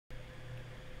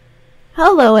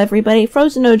Hello everybody,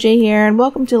 Frozen OJ here, and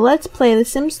welcome to Let's Play The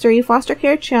Sims 3 Foster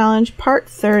Care Challenge Part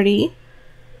 30.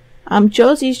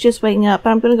 Josie's just waking up,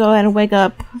 but I'm gonna go ahead and wake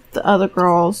up the other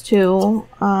girls too.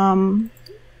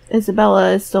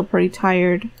 Isabella is still pretty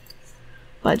tired,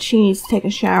 but she needs to take a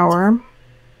shower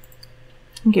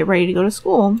and get ready to go to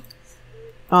school.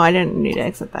 Oh, I didn't need to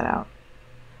exit that out.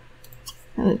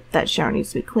 And that shower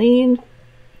needs to be cleaned,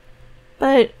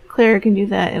 but Clara can do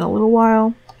that in a little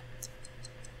while.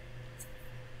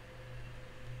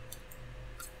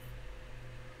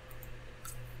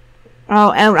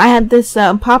 Oh, and I had this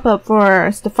pop-up for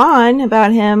Stefan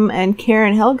about him and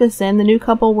Karen Helgeson. The new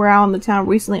couple were out in the town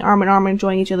recently, arm in arm,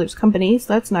 enjoying each other's company.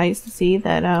 So that's nice to see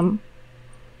that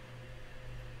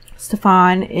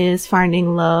Stefan is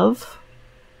finding love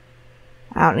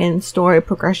out in story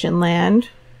progression land.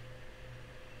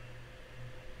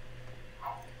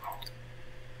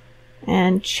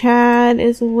 And Chad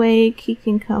is awake. He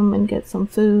can come and get some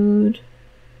food.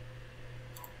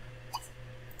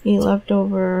 Eat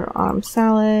leftover autumn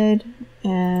salad,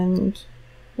 and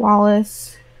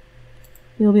Wallace,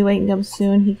 he'll be waking up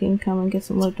soon. He can come and get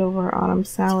some leftover autumn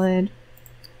salad.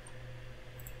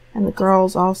 And the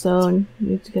girls also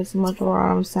need to get some leftover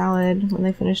autumn salad when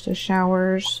they finish their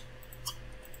showers.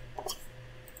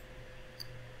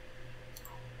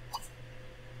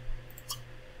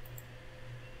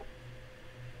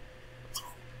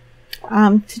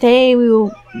 Today we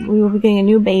will be getting a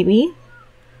new baby.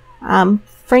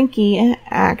 Frankie,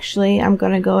 actually, I'm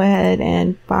gonna go ahead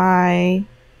and buy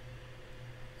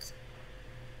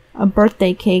a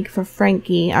birthday cake for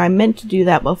Frankie. I meant to do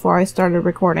that before I started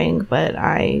recording, but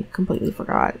I completely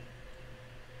forgot.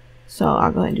 So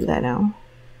I'll go ahead and do that now.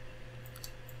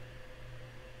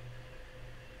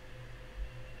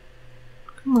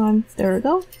 Come on, there we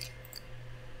go.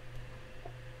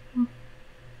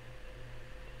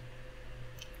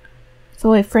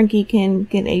 So if Frankie can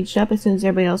get aged up as soon as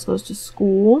everybody else goes to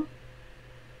school.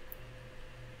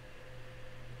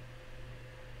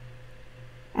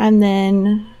 And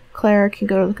then Clara can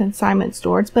go to the consignment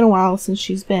store. It's been a while since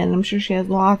she's been. I'm sure she has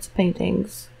lots of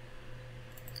paintings.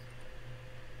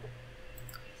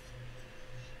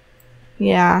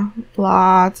 Yeah,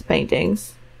 lots of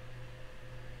paintings.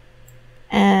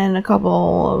 And a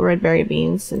couple of red berry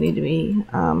beans that need to be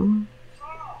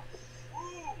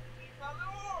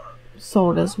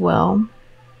sold as well.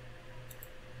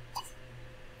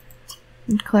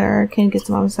 And Clara can get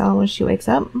some autumn salad when she wakes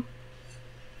up,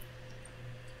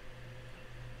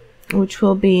 which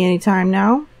will be any time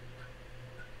now.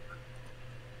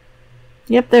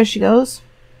 Yep, there she goes.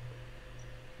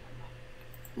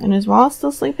 And is Wallace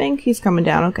still sleeping? He's coming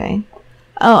down, okay.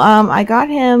 Oh, I got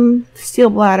him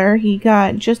steel bladder. He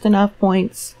got just enough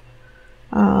points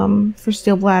for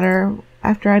steel bladder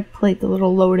after I played the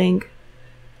little loading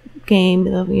game,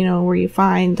 you know, where you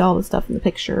find all the stuff in the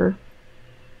picture.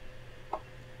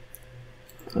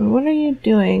 What are you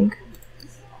doing?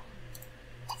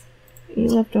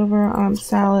 Eat leftover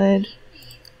salad.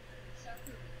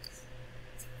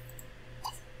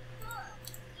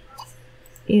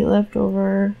 Eat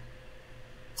leftover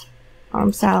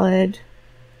salad.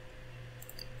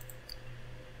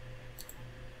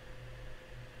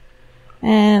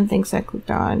 And thinks I clicked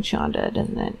on Shonda,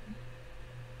 doesn't it?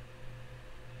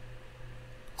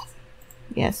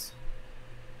 Yes.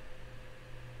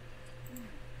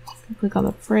 Click on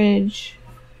the fridge.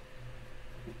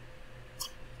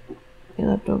 A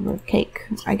leftover cake.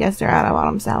 I guess they're out of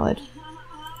autumn salad.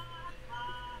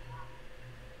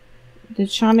 Did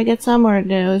Shonda get some, or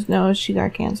no, she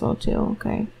got canceled too?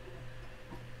 Okay.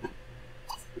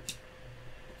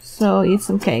 So eat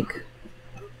some cake.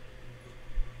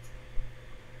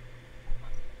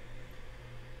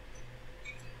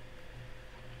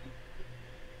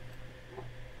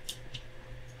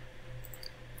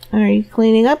 Are you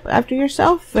cleaning up after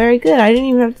yourself? Very good. I didn't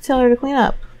even have to tell her to clean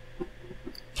up.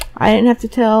 I didn't have to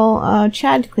tell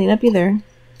Chad to clean up either.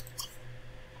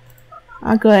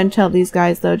 I'll go ahead and tell these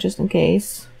guys though, just in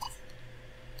case.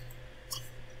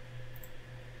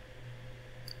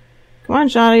 Come on,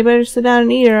 Shauna, you better sit down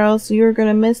and eat, or else you're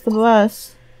gonna miss the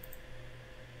bus.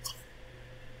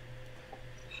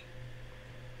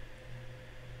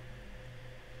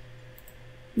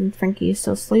 And Frankie is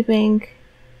still sleeping.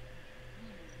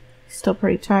 Still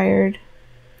pretty tired.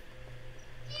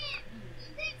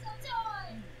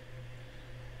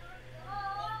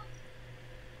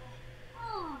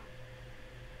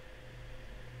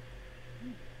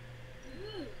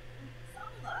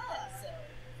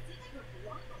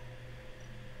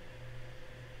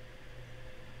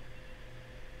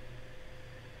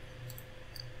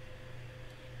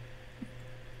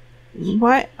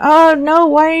 What? Oh no,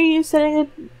 why are you setting it?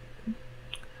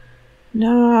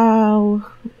 No.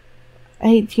 I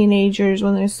hate teenagers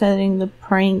when they're setting the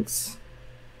pranks.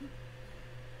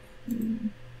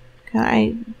 Can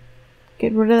I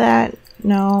get rid of that?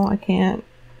 No, I can't.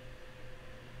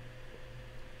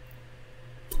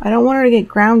 I don't want her to get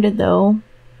grounded though,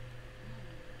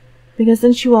 because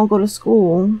then she won't go to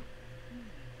school.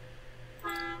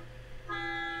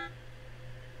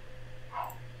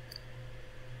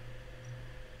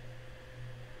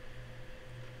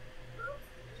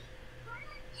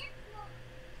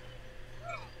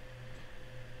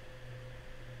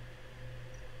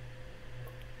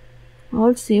 Well,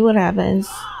 let's see what happens.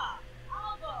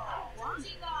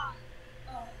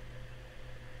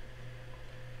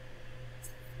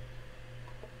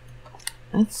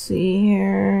 Let's see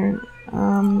here.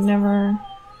 Never.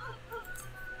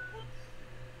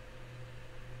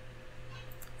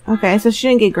 Okay, so she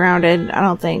didn't get grounded, I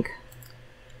don't think.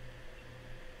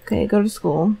 Okay, go to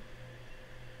school.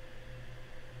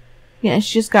 Yeah,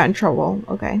 she just got in trouble.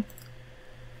 Okay.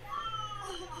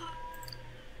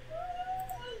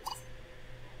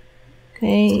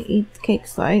 Okay, eat the cake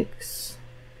slices.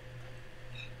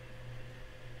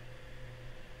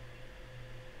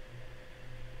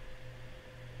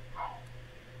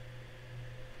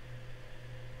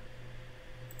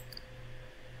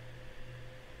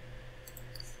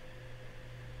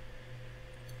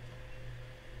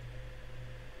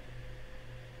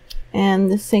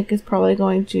 And the sink is probably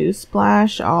going to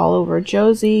splash all over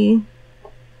Josie.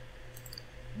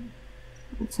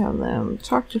 Let's have them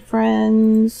talk to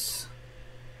friends.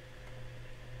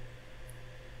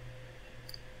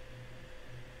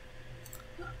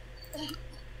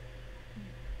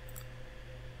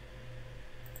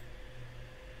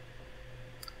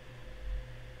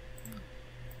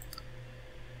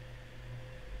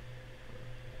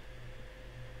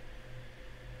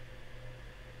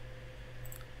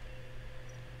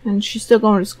 And she's still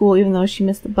going to school even though she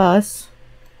missed the bus.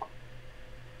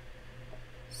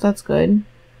 So that's good.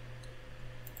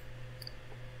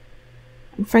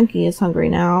 And Frankie is hungry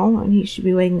now, and he should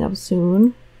be waking up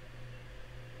soon.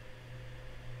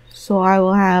 So I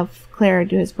will have Clara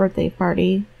do his birthday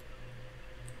party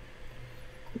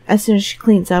as soon as she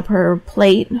cleans up her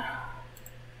plate.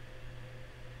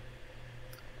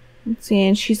 Let's see,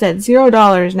 and she's at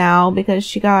 $0 now because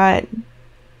she got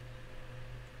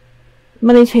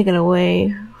money taken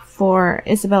away for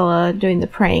Isabella doing the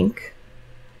prank.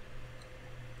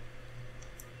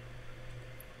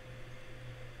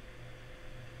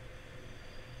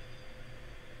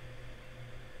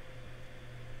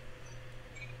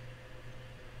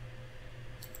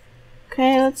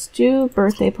 Okay, let's do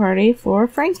birthday party for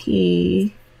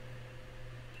Frankie.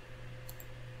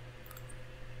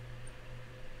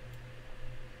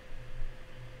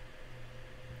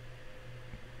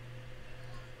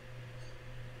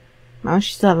 Oh,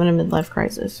 she's still having a midlife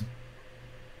crisis.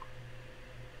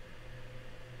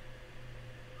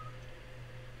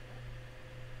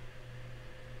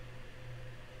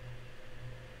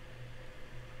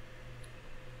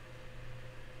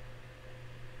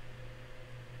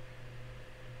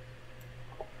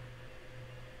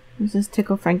 Does this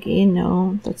tickle Frankie?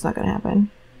 No, that's not gonna happen.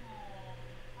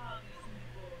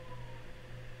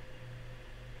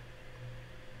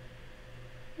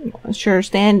 Sure,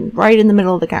 stand right in the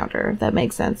middle of the counter, if that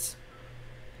makes sense.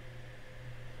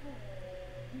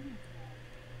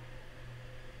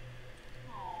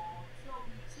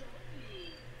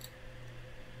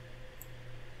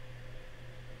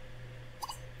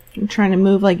 I'm trying to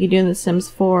move like you do in The Sims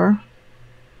 4.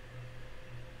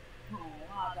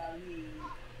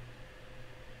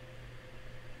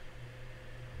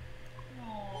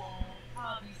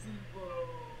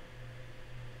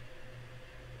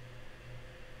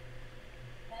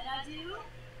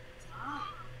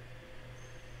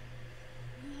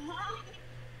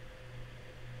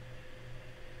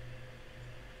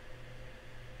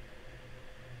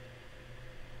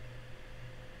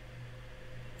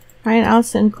 Alright, I'll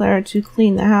send Clara to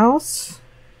clean the house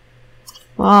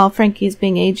while Frankie's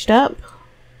being aged up.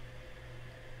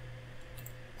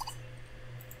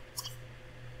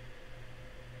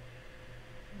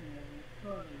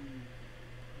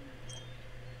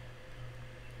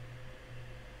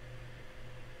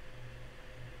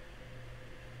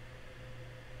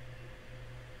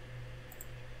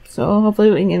 So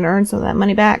hopefully we can earn some of that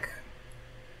money back.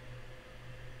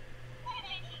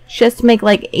 She has to make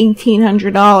like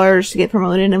 $1,800 to get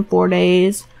promoted in 4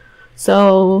 days.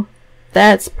 So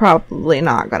that's probably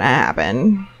not gonna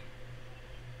happen.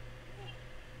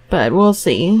 But we'll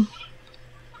see.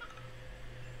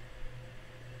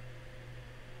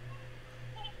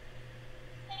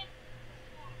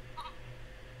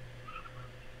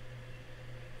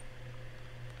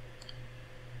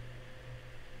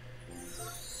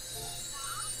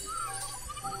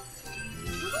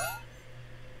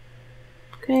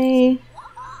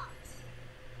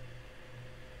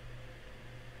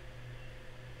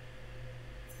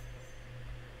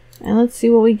 And let's see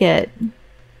what we get.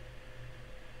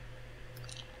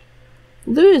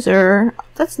 Loser?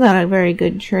 That's not a very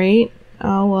good trait.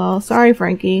 Oh well, sorry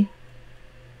Frankie.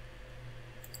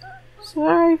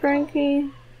 Sorry Frankie.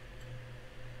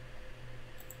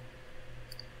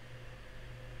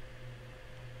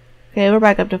 Okay, we're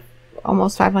back up to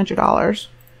almost $500.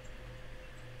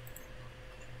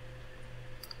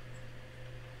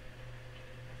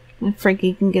 And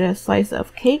Frankie can get a slice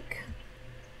of cake.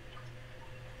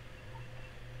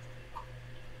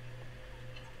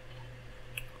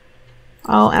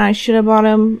 Oh, and I should have bought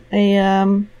him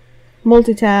a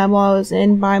multi-tab while I was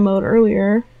in buy mode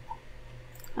earlier.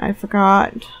 I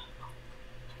forgot.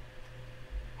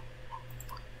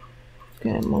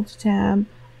 Good, multi-tab.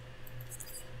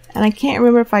 And I can't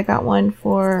remember if I got one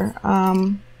for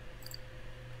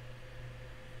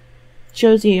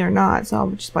Josie or not, so I'll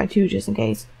just buy two just in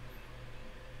case.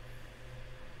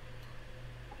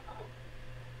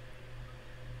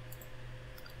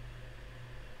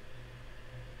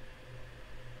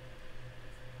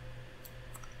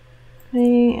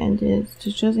 Okay, and does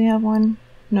Josie have one?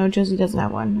 No, Josie doesn't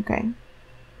have one. Okay.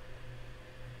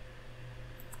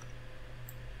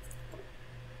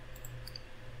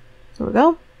 So we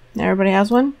go. Everybody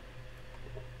has one.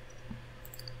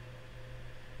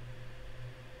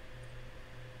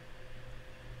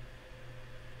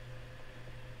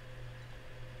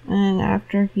 And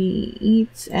after he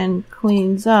eats and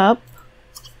cleans up,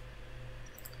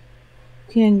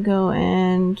 can go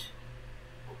and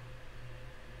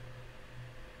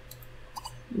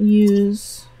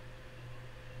use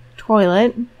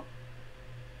toilet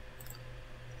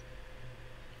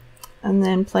and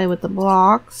then play with the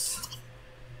blocks.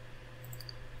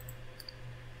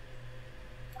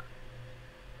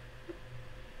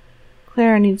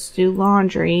 Clara needs to do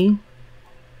laundry.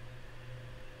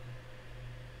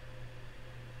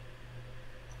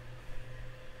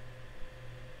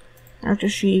 After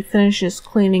she finishes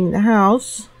cleaning the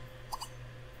house,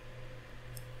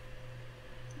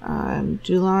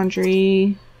 do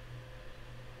laundry.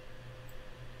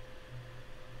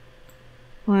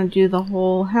 Want to do the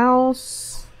whole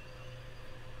house.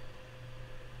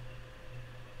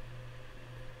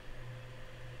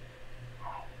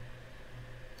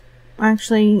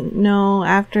 Actually, no,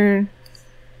 after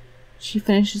she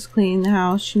finishes cleaning the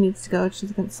house, she needs to go to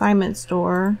the consignment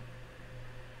store.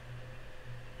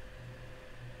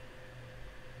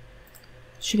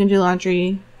 She can do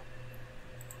laundry.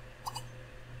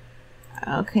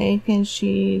 Okay, can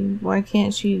she... why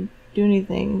can't she do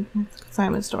anything at the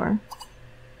consignment store?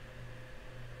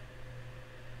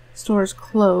 Store's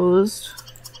closed.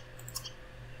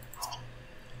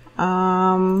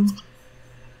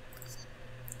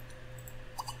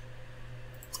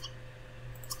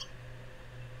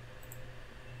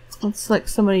 Let's select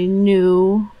somebody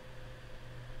new.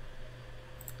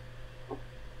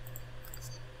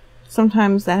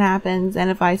 Sometimes that happens,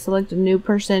 and if I select a new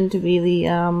person to be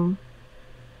the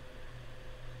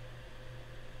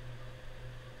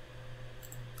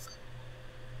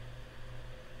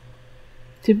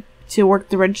to work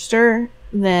the register,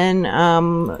 then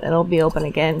it'll be open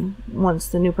again once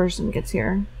the new person gets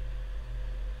here.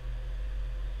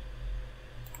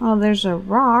 Oh, there's a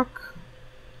rock.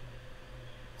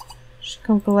 Should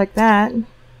come collect that.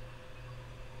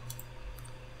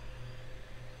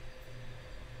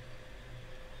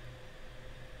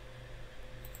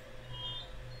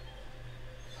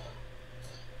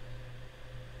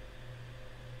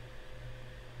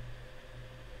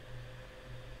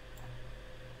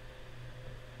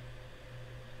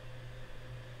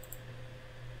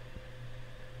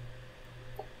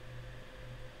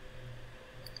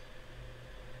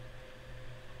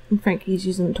 And Frankie's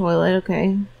using the toilet.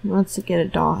 Okay, he wants to get a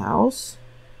dollhouse.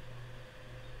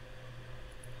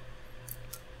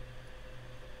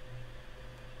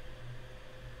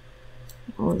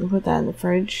 Oh, we can put that in the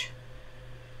fridge.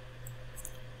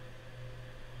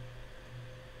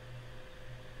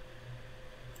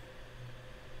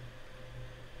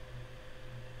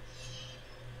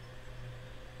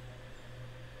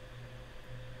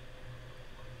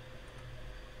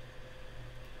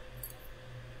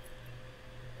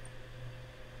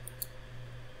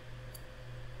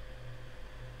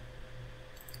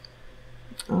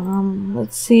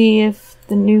 Let's see if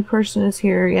the new person is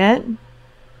here yet.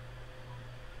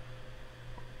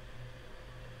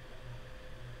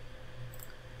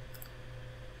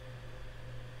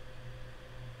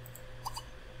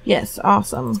 Yes,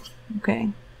 awesome. Okay.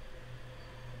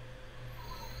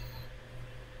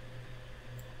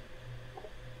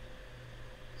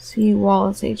 See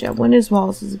Wallace age up. When is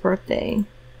Wallace's birthday?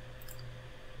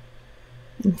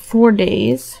 In 4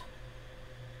 days.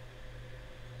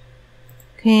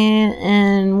 Okay,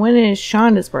 and when is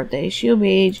Shonda's birthday? She'll be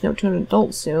aging up to an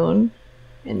adult soon.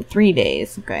 In 3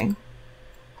 days. Okay.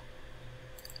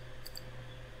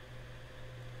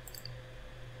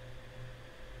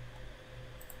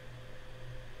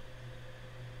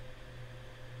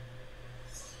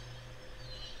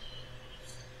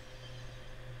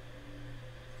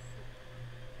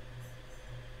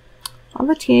 All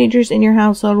the teenagers in your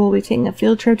household will be taking a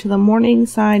field trip to the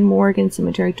Morningside Morgan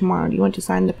Cemetery tomorrow. Do you want to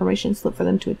sign the permission slip for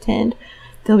them to attend?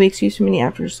 They'll be excused from any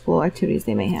after-school activities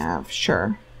they may have.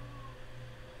 Sure.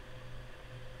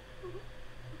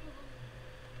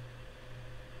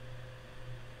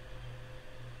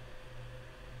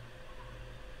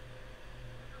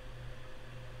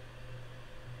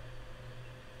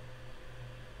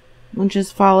 We'll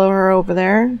just follow her over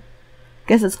there.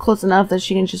 Guess it's close enough that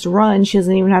she can just run. She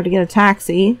doesn't even have to get a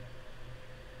taxi.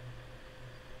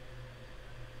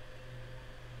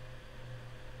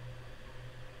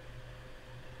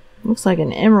 Looks like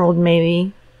an emerald,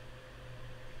 maybe.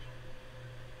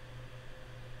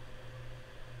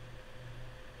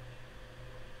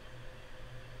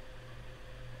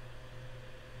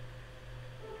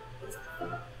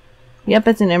 Yep,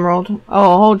 it's an emerald.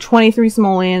 Oh, a whole 23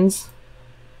 simoleons.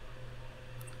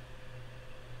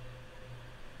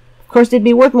 Of course, it'd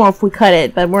be worth more if we cut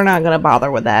it, but we're not going to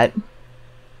bother with that.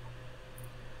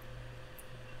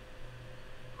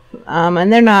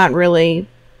 And they're not really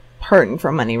hurting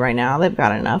for money right now. They've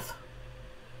got enough.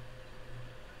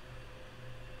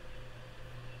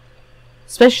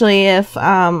 Especially if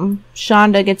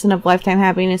Shonda gets enough lifetime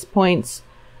happiness points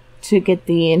to get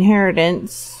the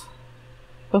inheritance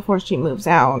before she moves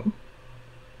out.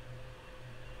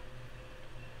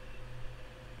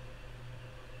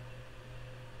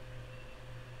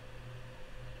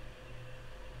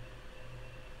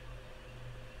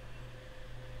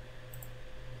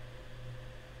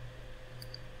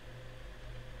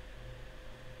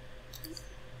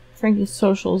 Frankie's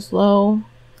social's low.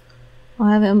 I'll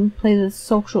have him play the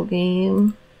social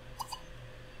game.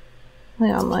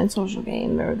 Play online social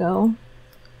game. There we go.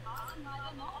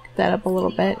 Get that up a little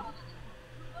bit.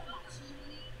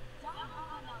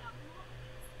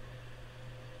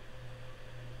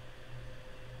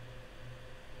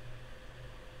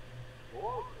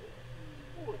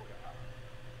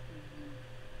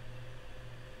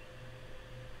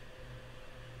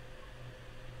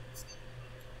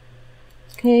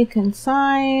 Okay,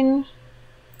 consign.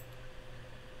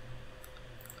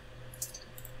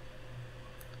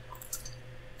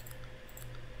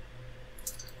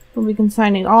 We'll be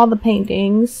consigning all the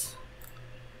paintings.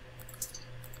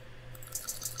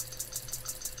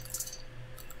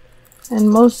 And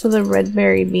most of the red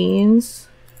berry beans.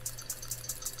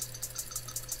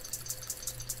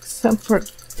 Except for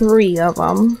 3 of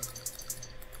them,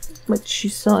 which she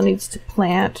still needs to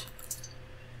plant.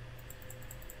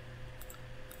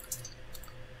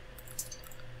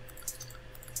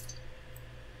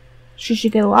 She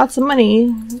should get lots of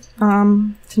money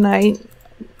tonight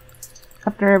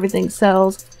after everything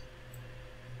sells.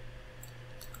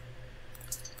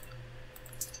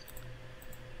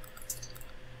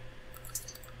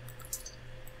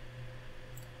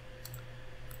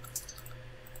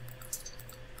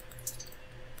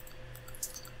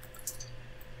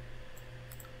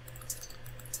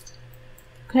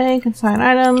 Okay, consign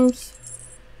items.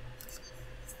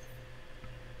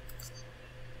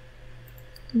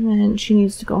 And she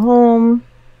needs to go home.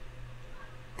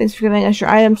 Thanks for giving us your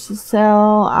items to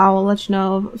sell. I will let you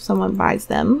know if someone buys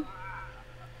them.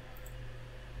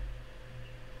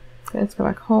 Okay, let's go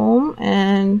back home.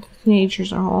 And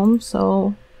teenagers are home,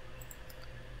 so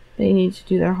they need to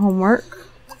do their homework.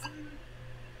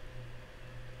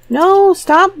 No,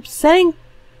 stop setting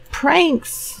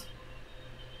pranks.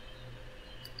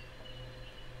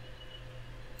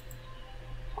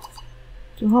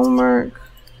 Do homework.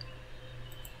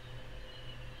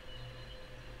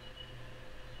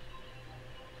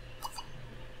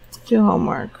 Do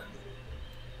homework.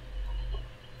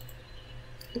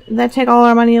 Did that take all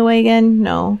our money away again?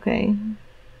 No, okay.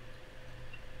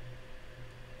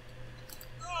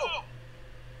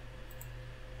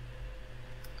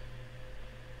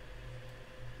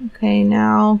 Okay,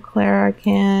 now Clara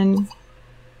can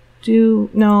do...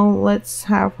 No, let's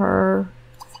have her...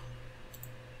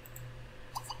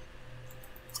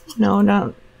 No,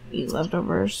 don't eat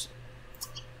leftovers.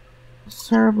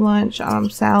 Serve lunch,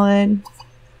 salad.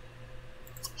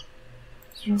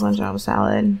 Serve lunch,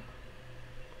 salad.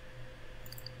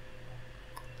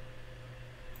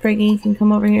 Frankie can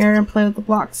come over here and play with the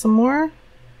blocks some more.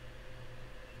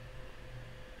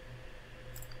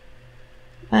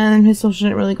 And his social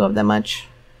didn't really go up that much.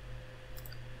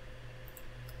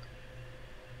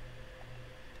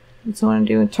 That's what I want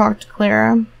to do, and talk to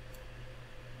Clara.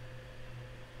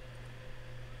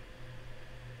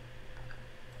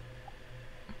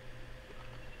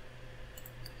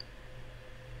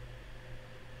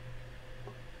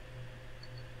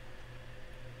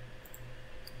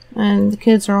 And the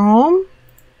kids are home,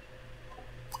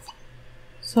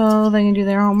 so they can do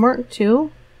their homework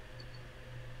too.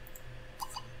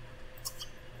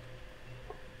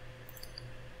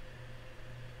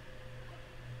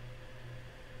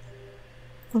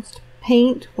 Let's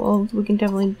paint. Well, we can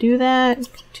definitely do that.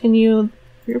 Continue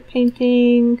your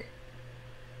painting.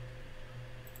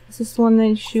 Is this the one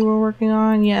that you were working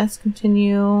on? Yes,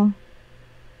 continue.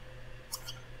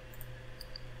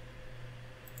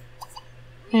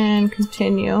 And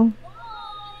continue.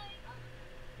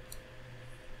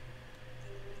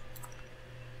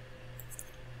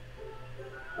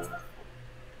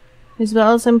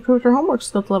 Isabella's improved her homework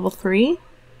skill to level 3.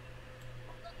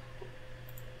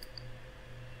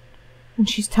 And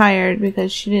she's tired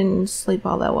because she didn't sleep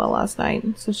all that well last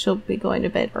night, so she'll be going to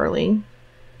bed early.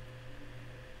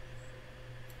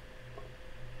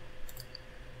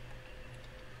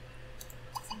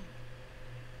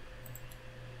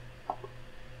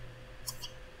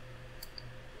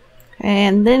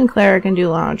 And then Clara can do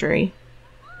laundry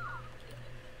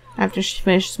after she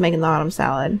finishes making the autumn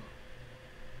salad.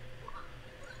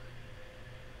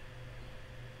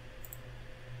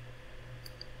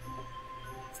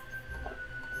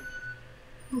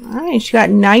 Alright, she got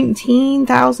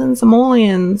 19,000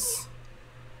 simoleons.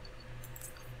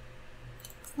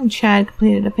 And Chad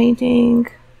completed a painting.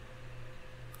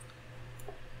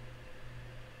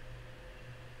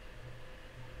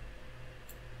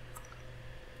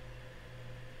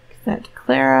 Give that to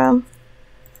Clara.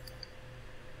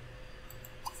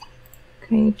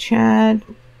 Okay, Chad.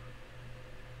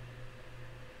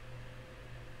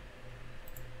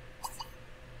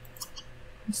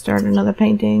 Start another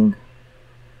painting.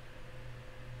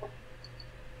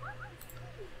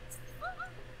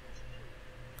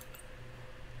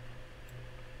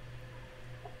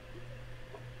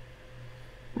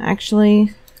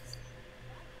 Actually,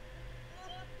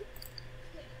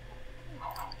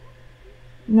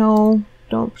 no,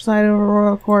 don't preside over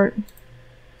royal court.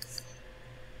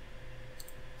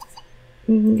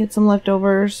 You can get some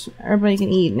leftovers. Everybody can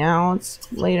eat now.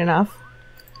 It's late enough.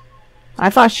 I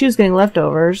thought she was getting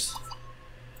leftovers.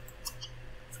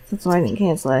 That's why I didn't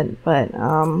cancel it. But,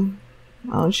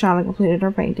 Shauna completed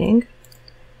her painting.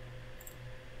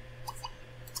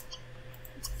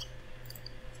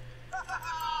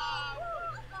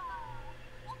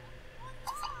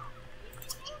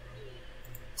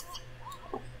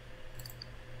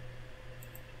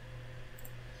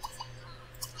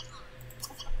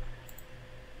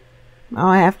 Now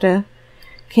I have to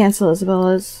cancel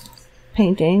Isabella's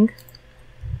painting.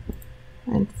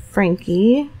 And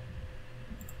Frankie,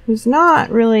 who's not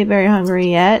really very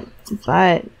hungry yet,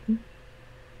 but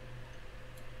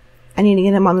I need to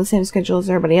get him on the same schedule as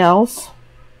everybody else.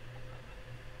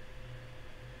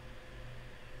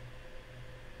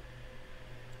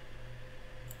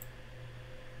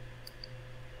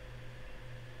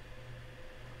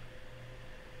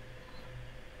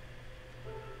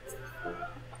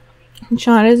 And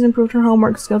Shauna has improved her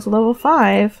homework skill to level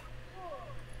 5.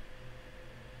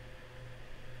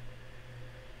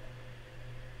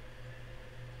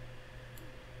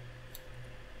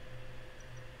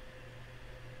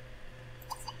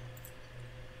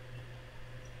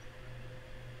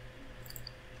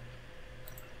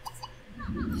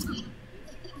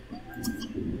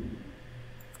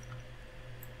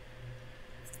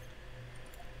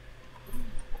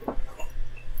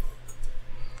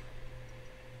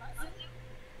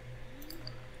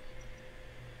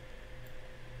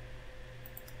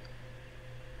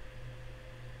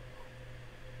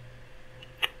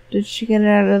 Did she get it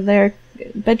out of their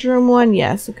bedroom one?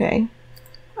 Yes, okay.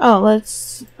 Oh,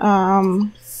 let's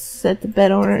set the bed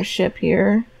ownership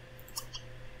here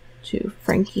to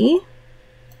Frankie.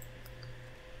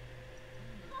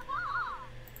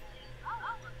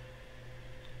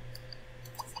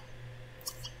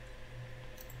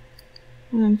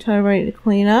 And tell everybody to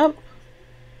clean up.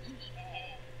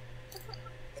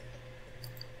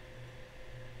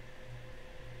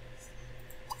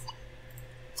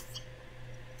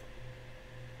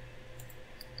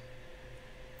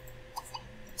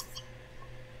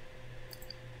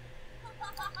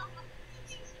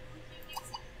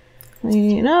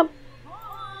 Clean up.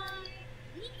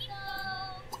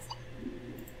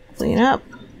 Clean up.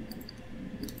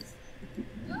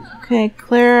 Okay,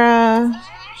 Clara,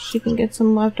 she can get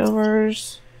some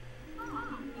leftovers.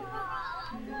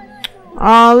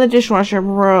 Oh, the dishwasher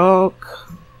broke.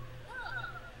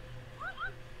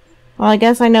 Well, I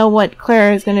guess I know what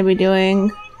Clara is going to be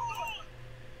doing.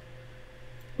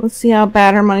 Let's see how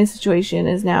bad her money situation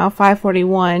is now.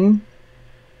 541.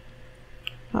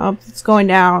 Oh, it's going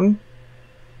down.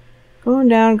 Going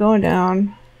down, going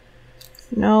down.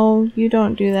 No, you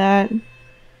don't do that. You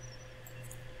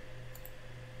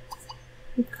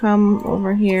come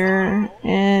over here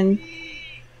and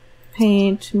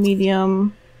paint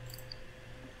medium.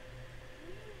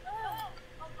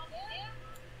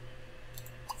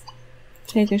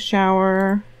 Take a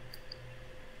shower.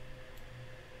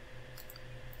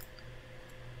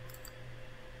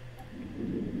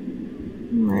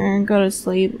 And go to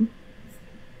sleep.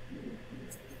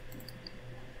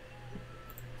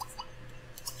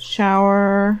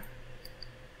 Shower.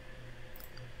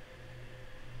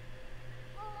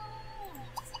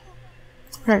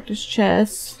 Practice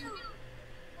chess.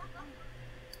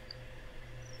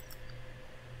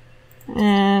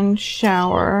 And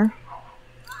shower.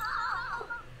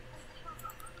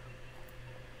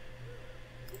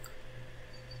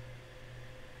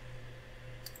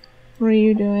 What are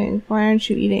you doing? Why aren't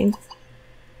you eating?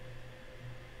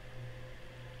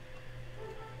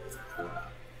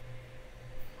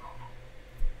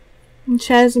 And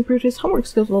Chad has improved his homework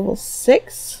skills to level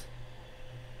 6.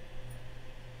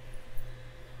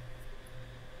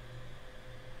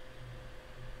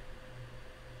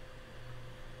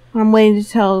 I'm waiting to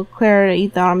tell Clara to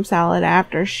eat the autumn salad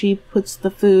after she puts the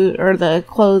food or the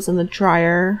clothes in the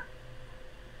dryer.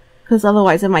 Because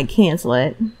otherwise it might cancel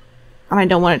it. And I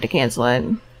don't want it to cancel it.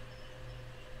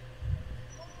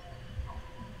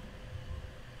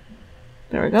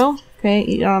 There we go. Okay,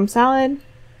 eat autumn salad.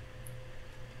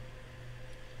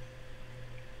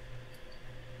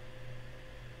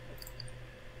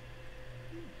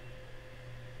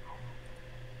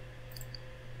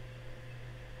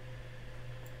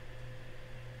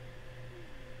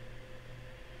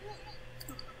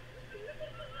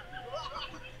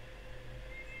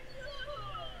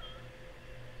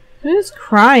 Who's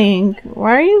crying?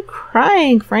 Why are you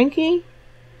crying, Frankie?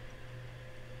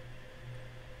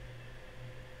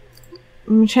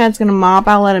 Chad's gonna mop.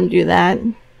 I'll let him do that.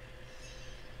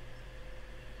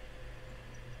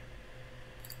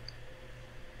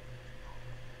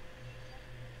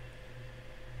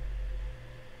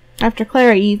 After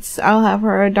Clara eats, I'll have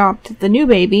her adopt the new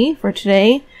baby for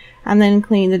today, and then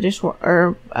clean the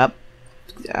dishwasher up.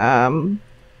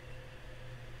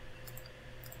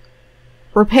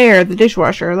 Repair the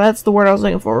dishwasher. That's the word I was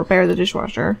looking for. Repair the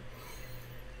dishwasher.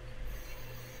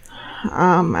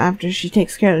 After she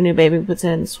takes care of the new baby, puts it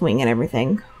in the swing and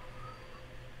everything.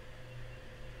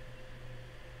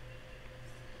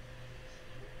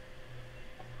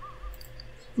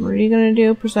 What are you gonna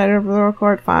do? Preside over the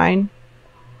record? Fine.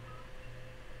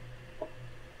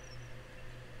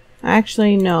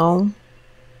 Actually, no.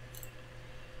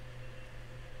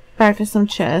 Back to some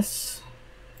chess.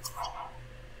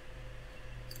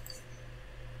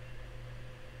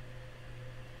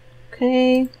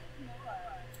 Okay.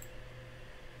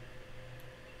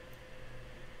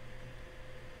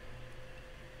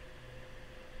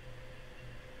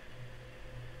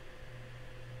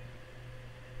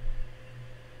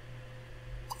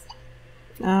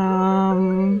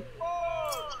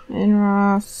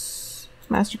 Nraas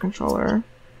master controller.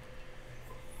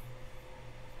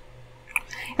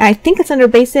 And I think it's under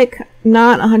basic,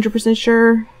 not 100%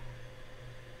 sure.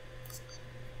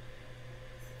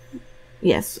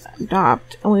 Yes,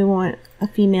 adopt, and we want a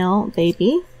female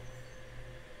baby.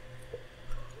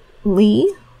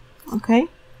 Lee, okay.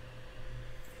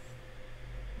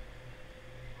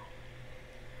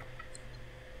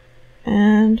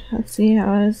 And let's see,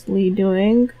 how is Lee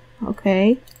doing?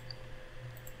 Okay.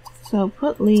 So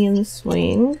put Lee in the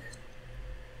swing.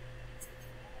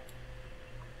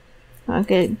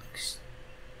 Okay.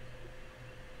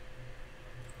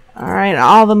 Alright,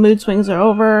 all the mood swings are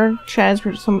over. Chad's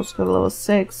almost go to level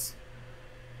 6.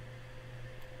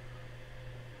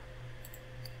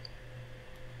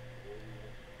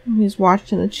 He's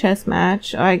watching the chess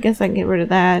match. I guess I can get rid of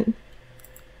that.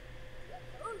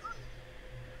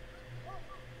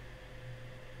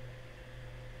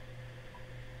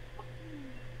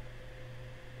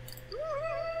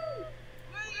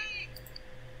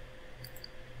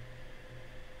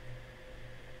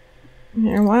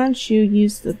 Here, why don't you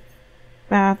use the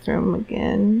bathroom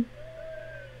again?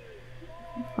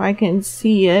 If I can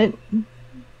see it.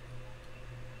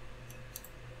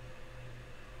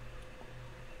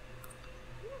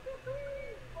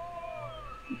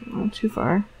 Not too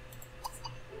far.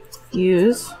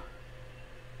 Use.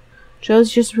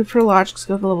 Joe's just for logic,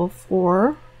 go to level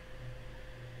 4.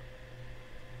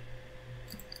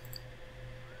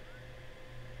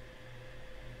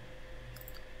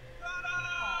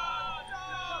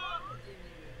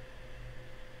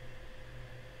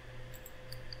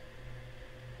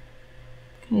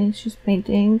 Okay, she's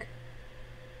painting.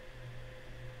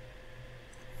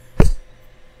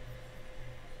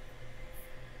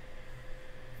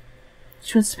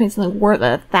 She wants to paint something worth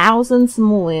 1,000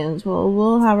 simoleons. Well,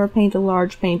 we'll have her paint a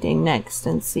large painting next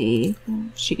and see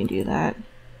if she can do that.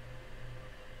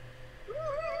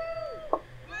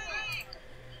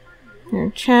 Here,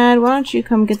 Chad, why don't you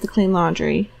come get the clean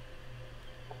laundry?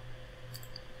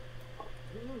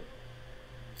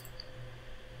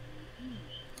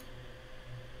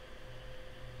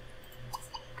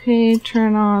 Okay,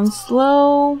 turn on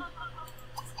slow.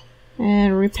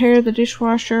 And repair the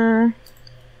dishwasher.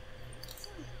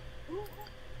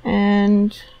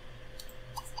 And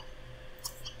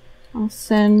I'll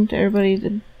send everybody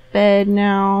to bed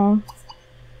now.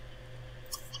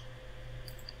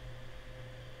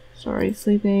 Sorry,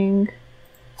 sleeping.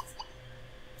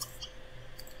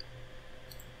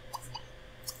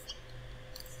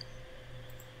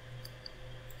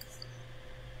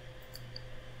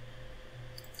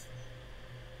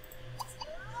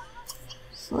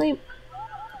 Sleep.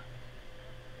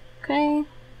 Okay.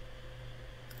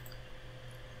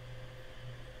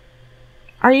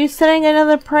 Are you setting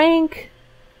another prank?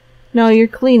 No, you're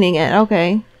cleaning it.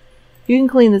 Okay. You can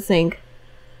clean the sink.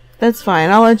 That's fine.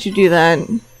 I'll let you do that.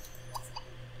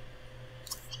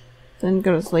 Then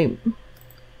go to sleep.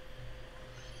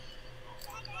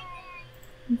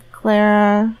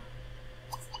 Clara,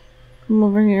 come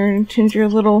over here and tend your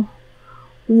little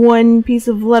one piece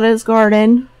of lettuce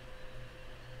garden.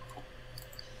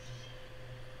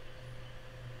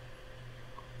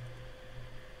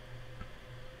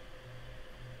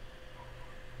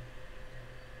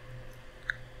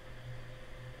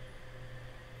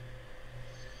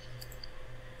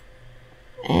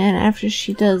 And after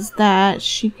she does that,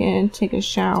 she can take a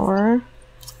shower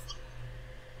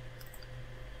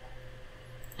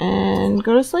and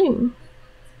go to sleep.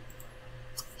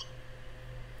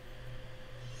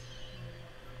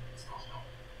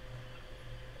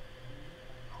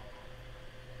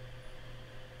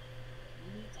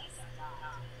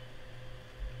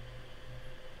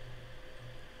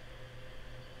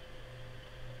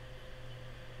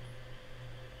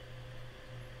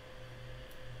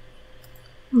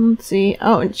 Let's see.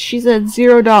 Oh, and she said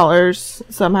 $0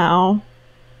 somehow.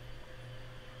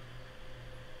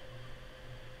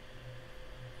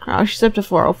 Oh, she's up to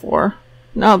 404.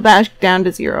 No, back down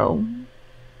to 0.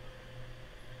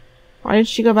 Why did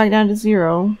she go back down to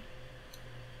 0?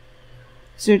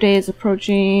 So your day is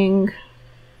approaching.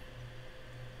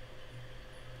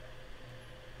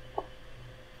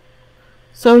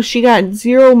 So she got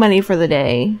 0 money for the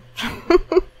day.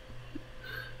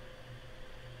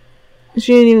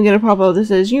 She didn't even get a pop-up that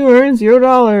says, you earned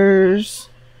 $0.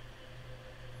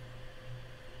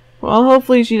 Well,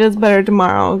 hopefully she does better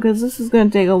tomorrow, because this is going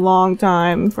to take a long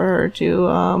time for her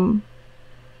to,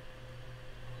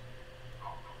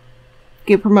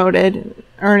 get promoted,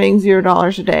 earning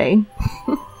 $0 a day.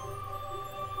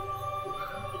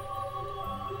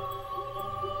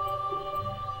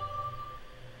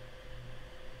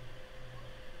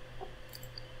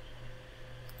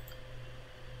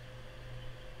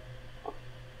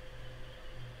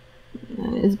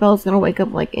 Isabel's gonna wake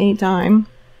up like any time.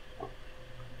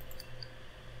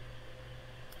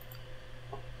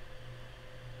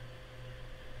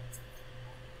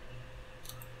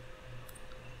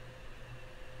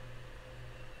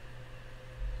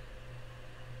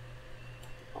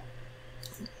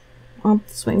 Oh,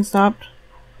 the swing stopped.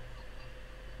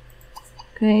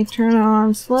 Okay, turn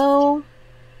on slow.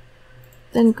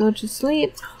 Then go to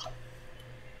sleep.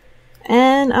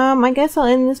 And I guess I'll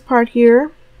end this part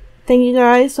here. Thank you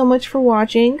guys so much for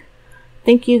watching.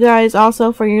 Thank you guys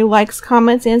also for your likes,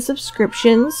 comments, and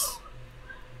subscriptions.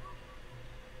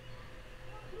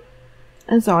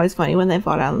 It's always funny when they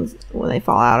fall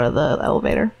out of the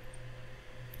elevator.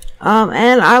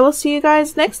 And I will see you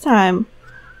guys next time.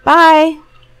 Bye.